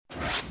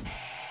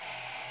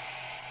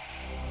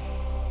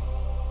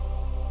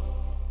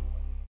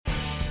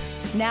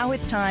Now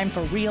it's time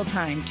for Real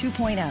Time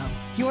 2.0,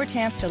 your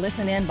chance to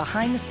listen in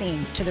behind the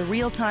scenes to the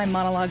real-time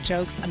monologue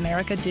jokes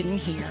America didn't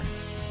hear.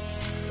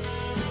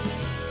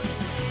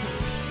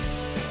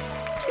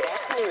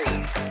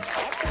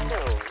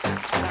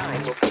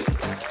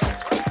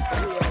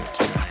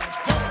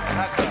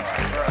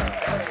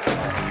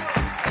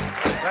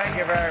 Thank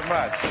you very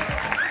much.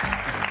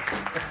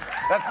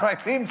 That's my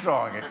theme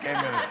song. It came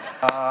in.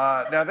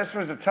 Now, this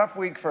was a tough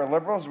week for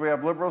liberals. We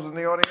have liberals in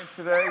the audience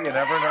today. You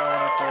never know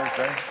on a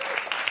Thursday.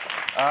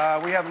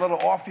 We had little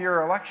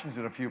off-year elections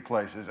in a few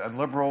places, and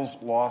liberals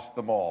lost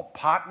them all.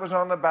 Pot was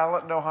on the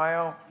ballot in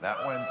Ohio.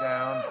 That went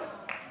down.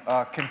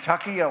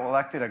 Kentucky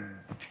elected a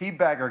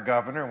teabagger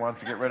governor who wants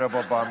to get rid of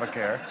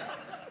Obamacare.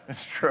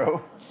 It's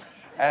true.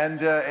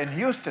 And in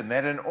Houston, they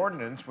had an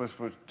ordinance was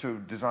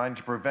designed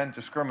to prevent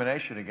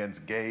discrimination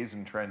against gays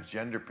and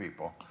transgender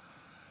people.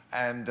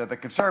 And the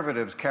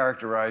conservatives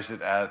characterized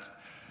it as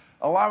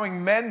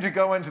allowing men to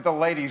go into the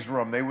ladies'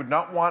 room. They would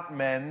not want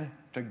men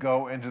to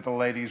go into the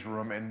ladies'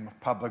 room in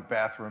public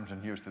bathrooms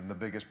in Houston, the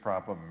biggest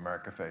problem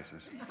America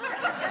faces.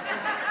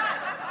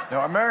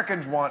 Now,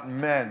 Americans want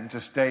men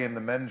to stay in the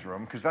men's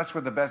room because that's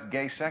where the best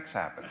gay sex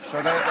happens.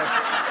 So the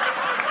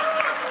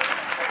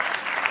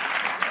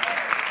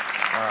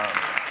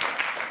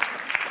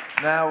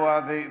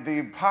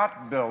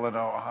pot bill in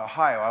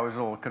Ohio, I was a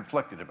little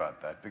conflicted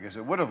about that because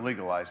it would have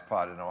legalized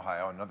pot in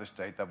Ohio, another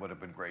state, that would have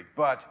been great.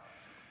 But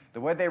the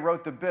way they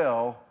wrote the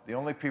bill, the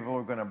only people who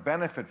were going to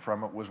benefit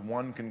from it was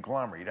one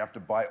conglomerate. You'd have to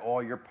buy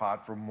all your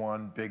pot from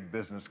one big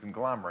business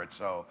conglomerate.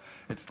 So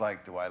it's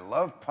like, do I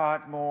love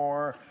pot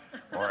more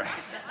or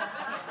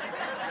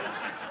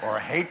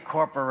hate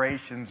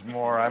corporations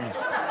more? I'm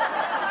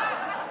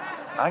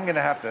going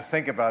to have to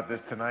think about this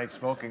tonight,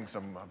 smoking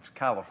some of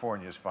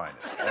California's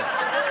finest.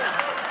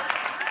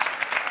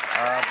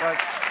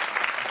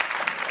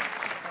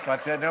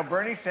 But no,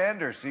 Bernie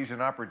Sanders sees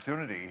an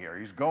opportunity here.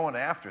 He's going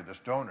after the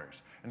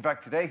stoners. In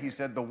fact, today he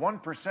said the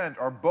 1%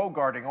 are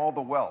bogarting all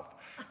the wealth.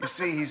 You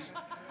see, he's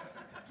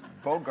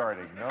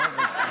bogarting, no?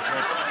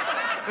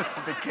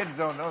 The kids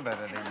don't know that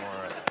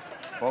anymore.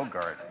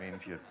 Bogart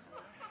means you...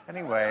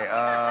 Anyway,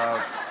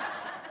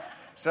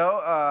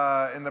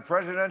 in the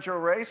presidential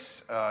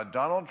race,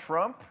 Donald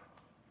Trump...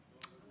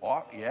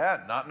 Oh, yeah,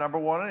 not number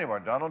one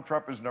anymore. Donald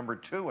Trump is number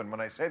two, and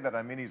when I say that,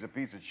 I mean he's a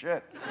piece of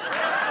shit.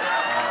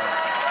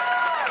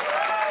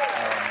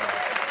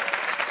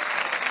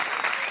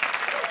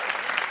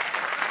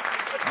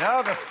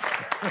 Now the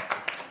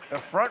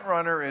front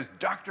runner is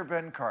Dr.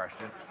 Ben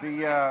Carson.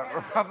 The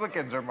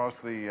Republicans are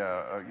mostly,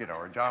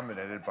 are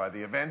dominated by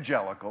the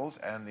evangelicals,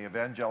 and the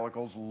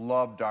evangelicals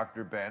love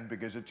Dr. Ben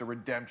because it's a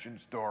redemption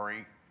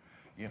story.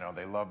 You know,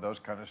 they love those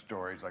kind of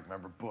stories. Like,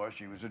 remember Bush?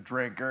 He was a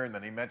drinker, and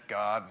then he met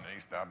God, and then he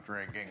stopped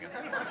drinking.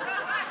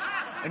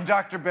 In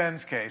Dr.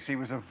 Ben's case, he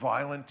was a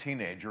violent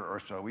teenager, or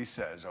so he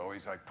says,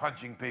 always like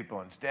punching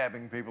people and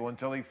stabbing people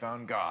until he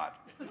found God.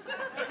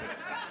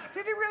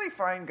 Did he really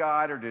find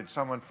God, or did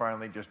someone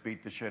finally just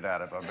beat the shit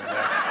out of him? And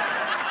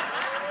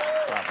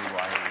that's probably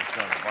why he was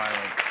so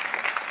violent.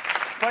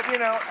 But,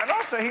 and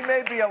also he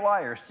may be a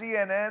liar.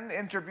 CNN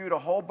interviewed a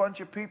whole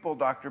bunch of people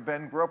Dr.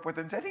 Ben grew up with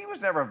and said he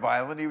was never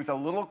violent. He was a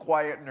little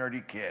quiet,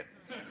 nerdy kid.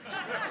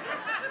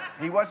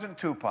 He wasn't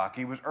Tupac.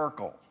 He was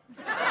Urkel.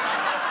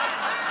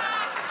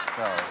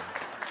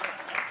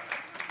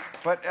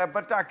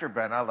 But Dr.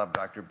 Ben, I love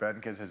Dr. Ben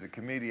because as a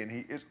comedian,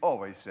 he is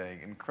always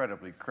saying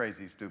incredibly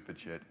crazy, stupid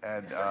shit.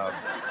 And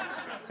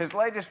his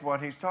latest one,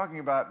 he's talking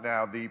about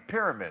now the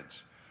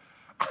pyramids.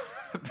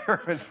 The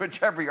pyramids,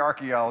 which every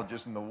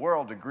archaeologist in the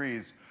world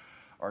agrees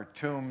are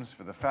tombs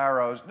for the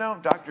pharaohs. No,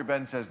 Dr.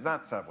 Ben says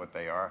that's not what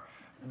they are.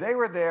 They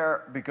were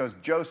there because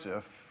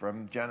Joseph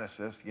from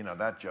Genesis,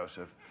 that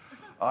Joseph,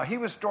 he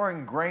was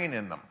storing grain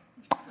in them.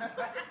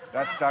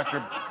 That's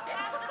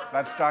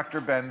Dr.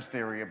 Ben's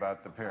theory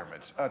about the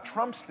pyramids.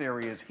 Trump's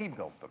theory is he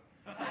built them.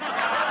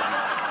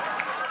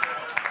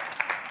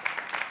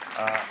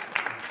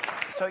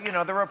 So,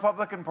 the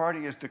Republican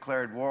Party has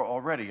declared war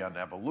already on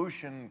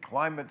evolution,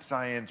 climate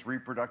science,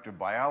 reproductive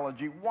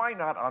biology. Why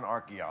not on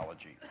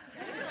archaeology?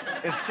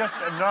 It's just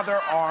another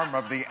arm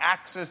of the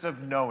axis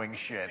of knowing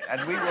shit,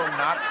 and we will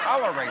not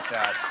tolerate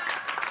that.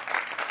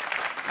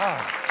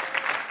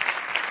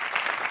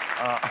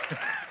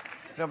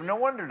 No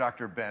wonder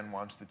Dr. Ben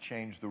wants to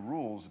change the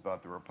rules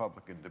about the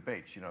Republican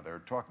debates.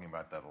 They're talking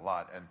about that a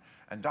lot.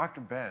 And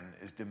Dr. Ben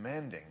is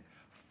demanding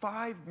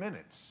 5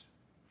 minutes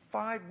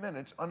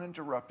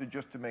uninterrupted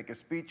just to make a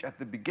speech at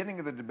the beginning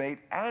of the debate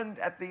and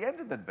at the end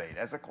of the debate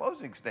as a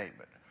closing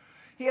statement.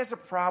 He has a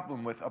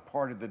problem with a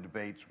part of the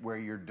debates where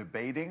you're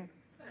debating.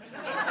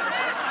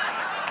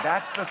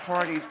 That's the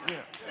party.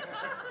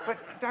 But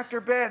Dr.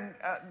 Ben,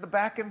 the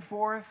back and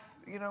forth,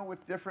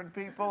 with different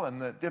people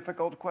and the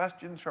difficult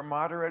questions from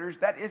moderators,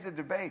 that is a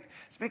debate.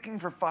 Speaking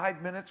for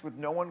 5 minutes with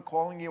no one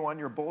calling you on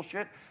your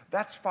bullshit,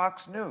 that's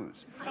Fox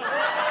News.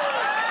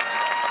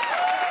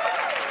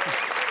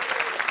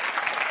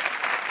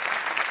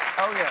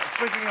 Oh, yeah.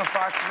 Speaking of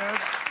Fox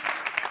News,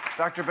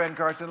 Dr. Ben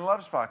Carson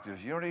loves Fox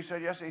News. You know what he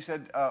said yesterday? He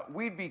said,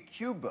 we'd be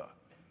Cuba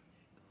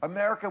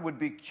America would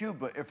be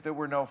Cuba if there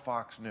were no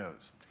Fox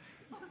News.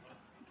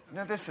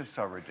 Now, this is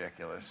so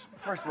ridiculous.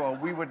 First of all,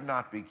 we would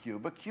not be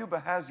Cuba. Cuba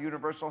has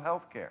universal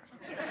health care.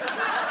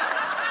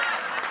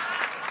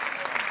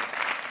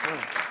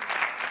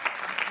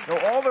 No,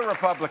 all the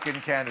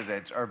Republican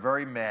candidates are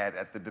very mad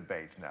at the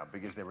debates now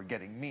because they were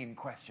getting mean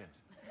questions.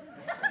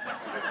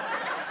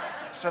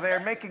 So they are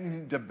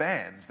making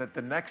demands that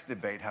the next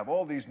debate have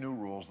all these new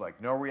rules,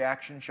 like no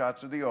reaction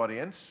shots of the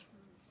audience,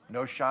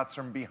 no shots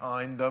from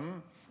behind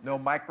them, no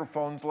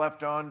microphones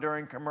left on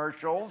during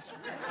commercials,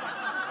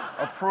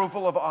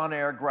 approval of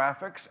on-air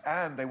graphics,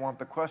 and they want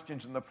the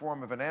questions in the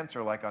form of an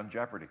answer like on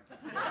Jeopardy.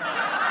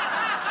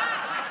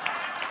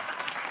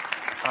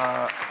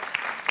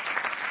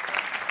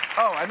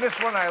 And this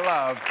one I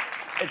love.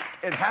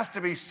 It has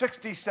to be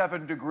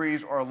 67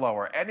 degrees or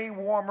lower. Any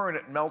warmer and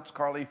it melts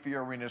Carly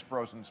Fiorina's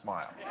frozen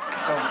smile.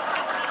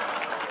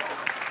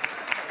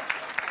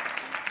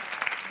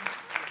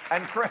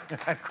 And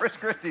Chris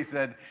Christie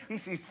said he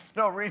sees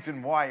no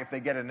reason why, if they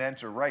get an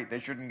answer right, they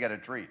shouldn't get a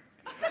treat.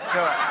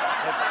 So,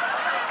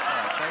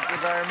 thank you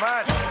very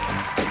much.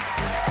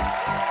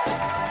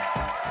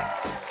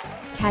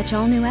 Catch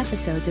all new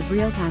episodes of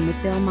Real Time with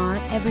Bill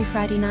Maher every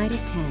Friday night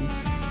at 10,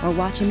 or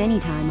watch him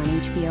anytime on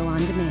HBO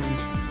On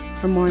Demand.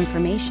 For more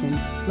information,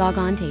 log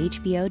on to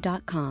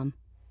HBO.com.